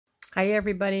Hi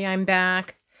everybody, I'm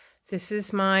back. This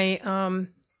is my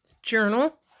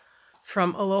journal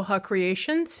from Aloha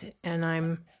Creations, and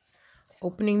I'm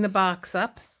opening the box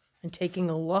up and taking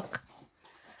a look.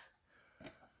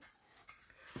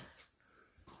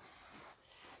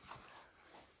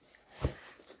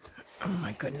 Oh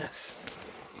my goodness.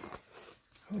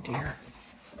 Oh dear.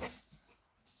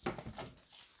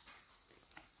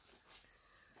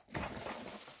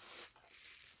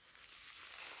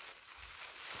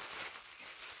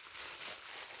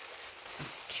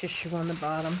 Tissue on the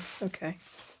bottom. Okay.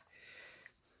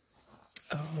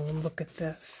 Oh, look at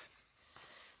this.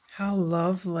 How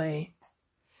lovely.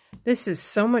 This is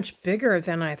so much bigger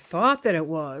than I thought that it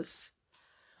was.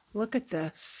 Look at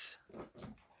this.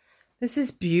 This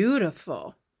is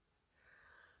beautiful.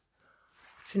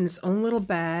 It's in its own little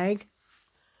bag.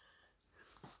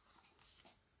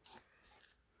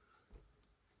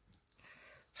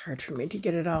 It's hard for me to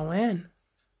get it all in.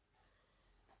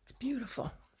 It's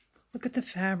beautiful. Look at the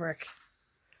fabric.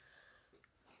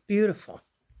 Beautiful.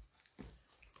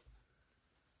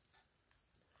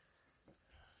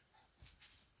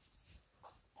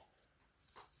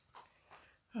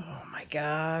 Oh my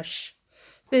gosh.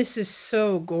 This is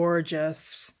so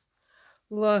gorgeous.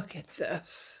 Look at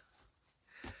this.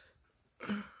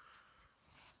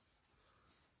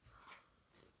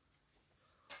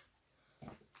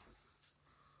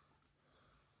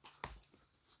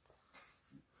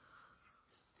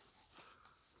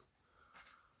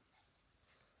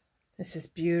 This is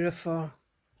beautiful.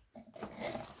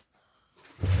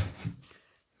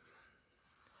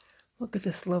 Look at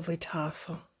this lovely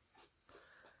tassel.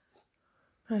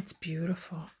 That's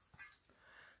beautiful.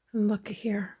 And look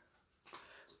here.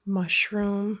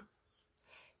 Mushroom,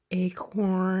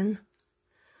 acorn,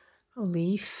 a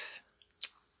leaf,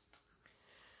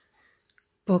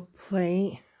 book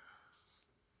plate,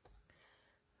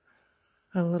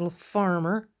 a little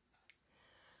farmer.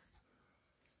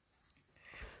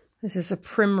 This is a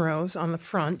primrose on the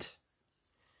front.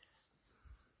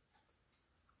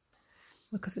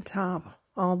 Look at the top,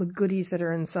 all the goodies that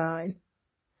are inside.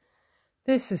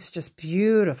 This is just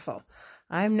beautiful.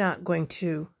 I'm not going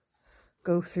to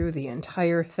go through the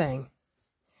entire thing,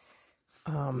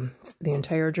 the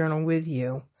entire journal with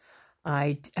you.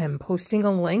 I am posting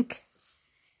a link.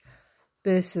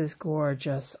 This is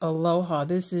gorgeous. Aloha.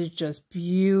 This is just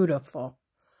beautiful.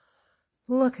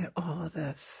 Look at all of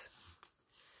this.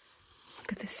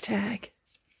 Look at this tag.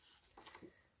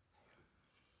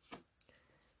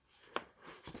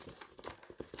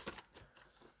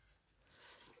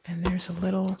 And there's a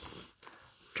little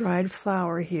dried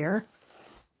flower here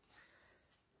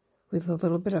with a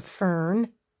little bit of fern.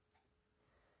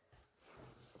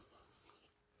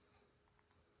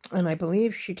 And I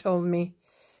believe she told me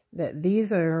that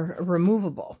these are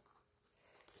removable.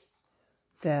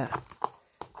 That,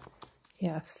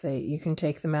 yes, you can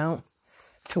take them out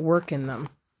to work in them.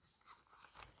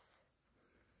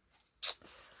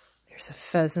 There's a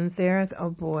pheasant there.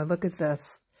 Oh boy, look at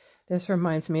this. This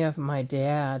reminds me of my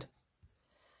dad.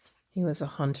 He was a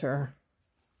hunter.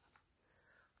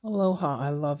 Aloha, I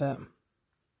love it.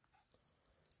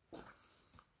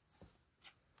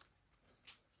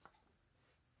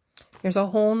 There's a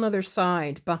whole nother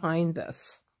side behind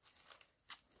this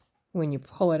when you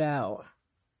pull it out.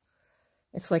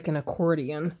 It's like an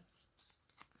accordion.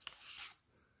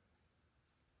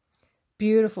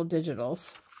 Beautiful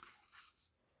digitals.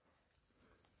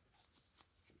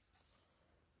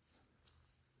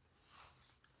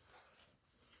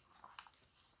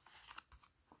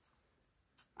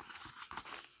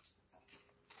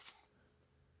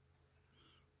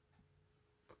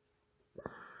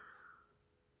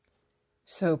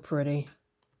 So pretty.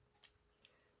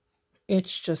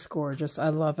 It's just gorgeous. I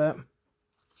love it.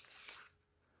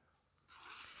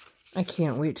 I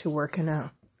can't wait to work it out.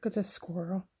 Look at the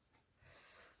squirrel.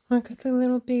 Look at the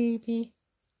little baby.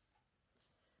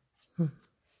 Look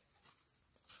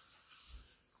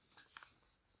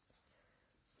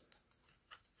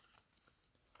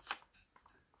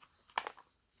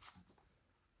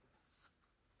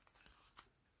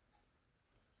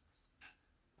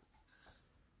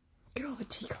at all the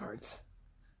tea cards.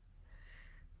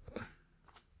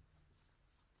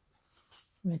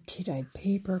 Tea-dyed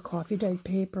paper, coffee-dyed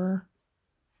paper.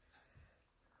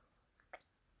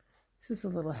 This is a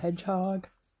little hedgehog.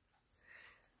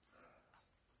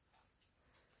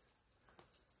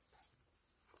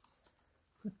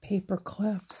 The paper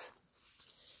clips.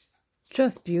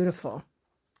 Just beautiful.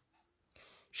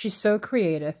 She's so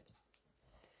creative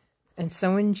and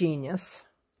so ingenious.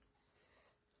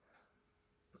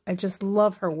 I just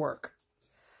love her work.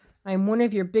 I'm one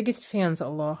of your biggest fans,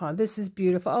 Aloha. This is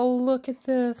beautiful. Oh, look at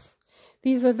this.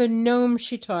 These are the gnomes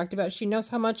she talked about. She knows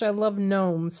how much I love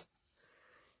gnomes.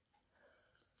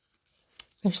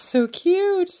 They're so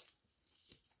cute.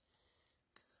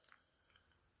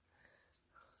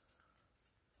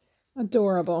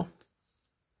 Adorable.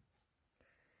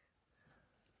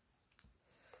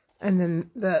 And then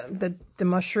the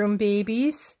mushroom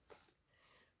babies.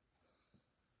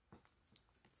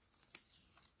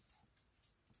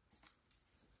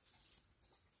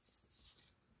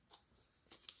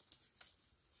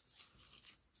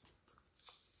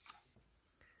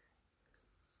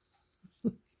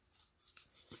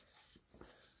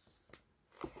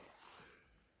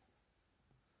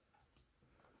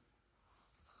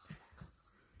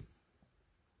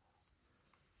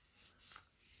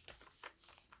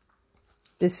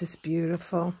 This is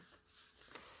beautiful.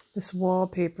 This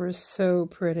wallpaper is so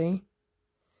pretty.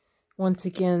 Once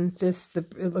again,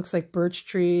 it looks like birch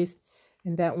trees,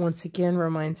 and that once again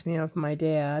reminds me of my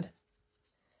dad.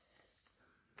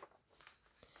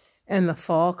 And the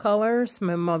fall colors,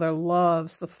 my mother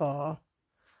loves the fall.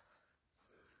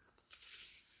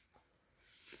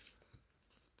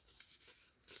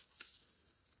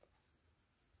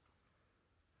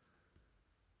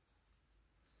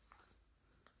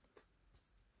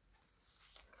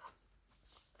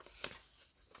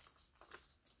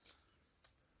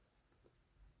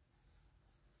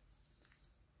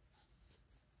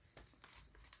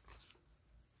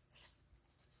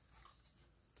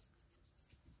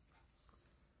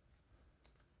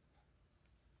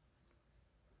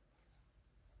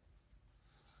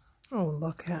 Oh,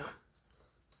 look how.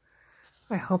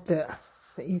 I hope that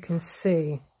you can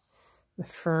see the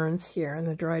ferns here and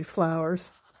the dried flowers.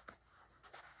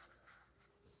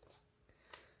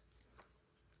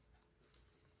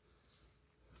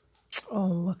 Oh,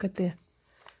 look at the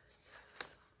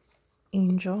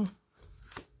angel.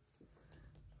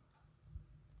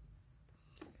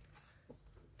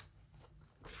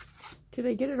 Did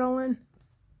I get it all in?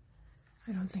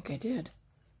 I don't think I did.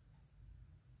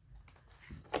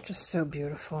 Just so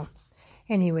beautiful.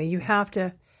 Anyway, you have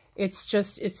to,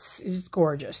 it's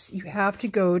gorgeous. You have to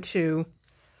go to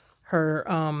her,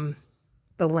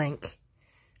 the link.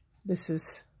 This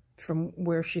is from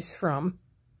where she's from.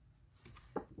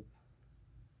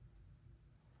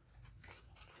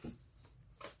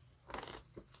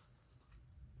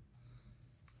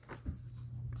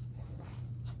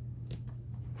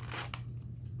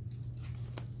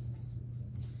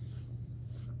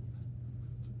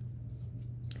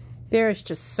 There's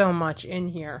just so much in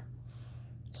here.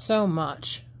 So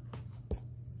much.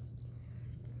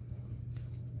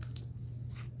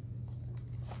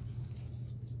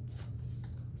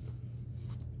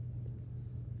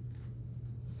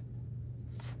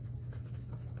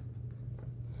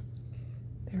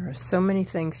 There are so many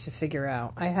things to figure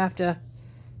out. I have to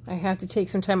take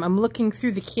some time. I'm looking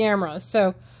through the camera,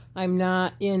 so I'm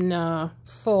not in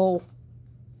full.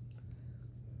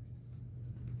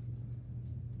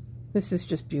 This is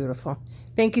just beautiful.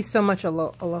 Thank you so much,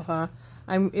 Aloha.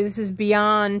 This is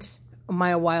beyond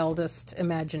my wildest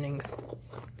imaginings.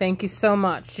 Thank you so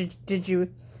much. Did you?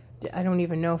 I don't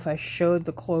even know if I showed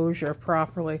the closure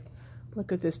properly.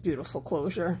 Look at this beautiful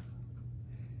closure.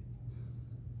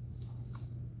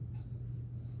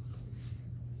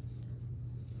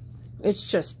 It's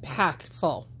just packed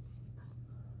full.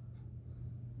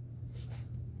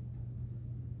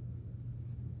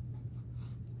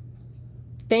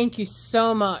 Thank you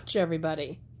so much,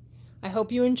 everybody. I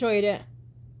hope you enjoyed it.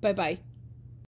 Bye-bye.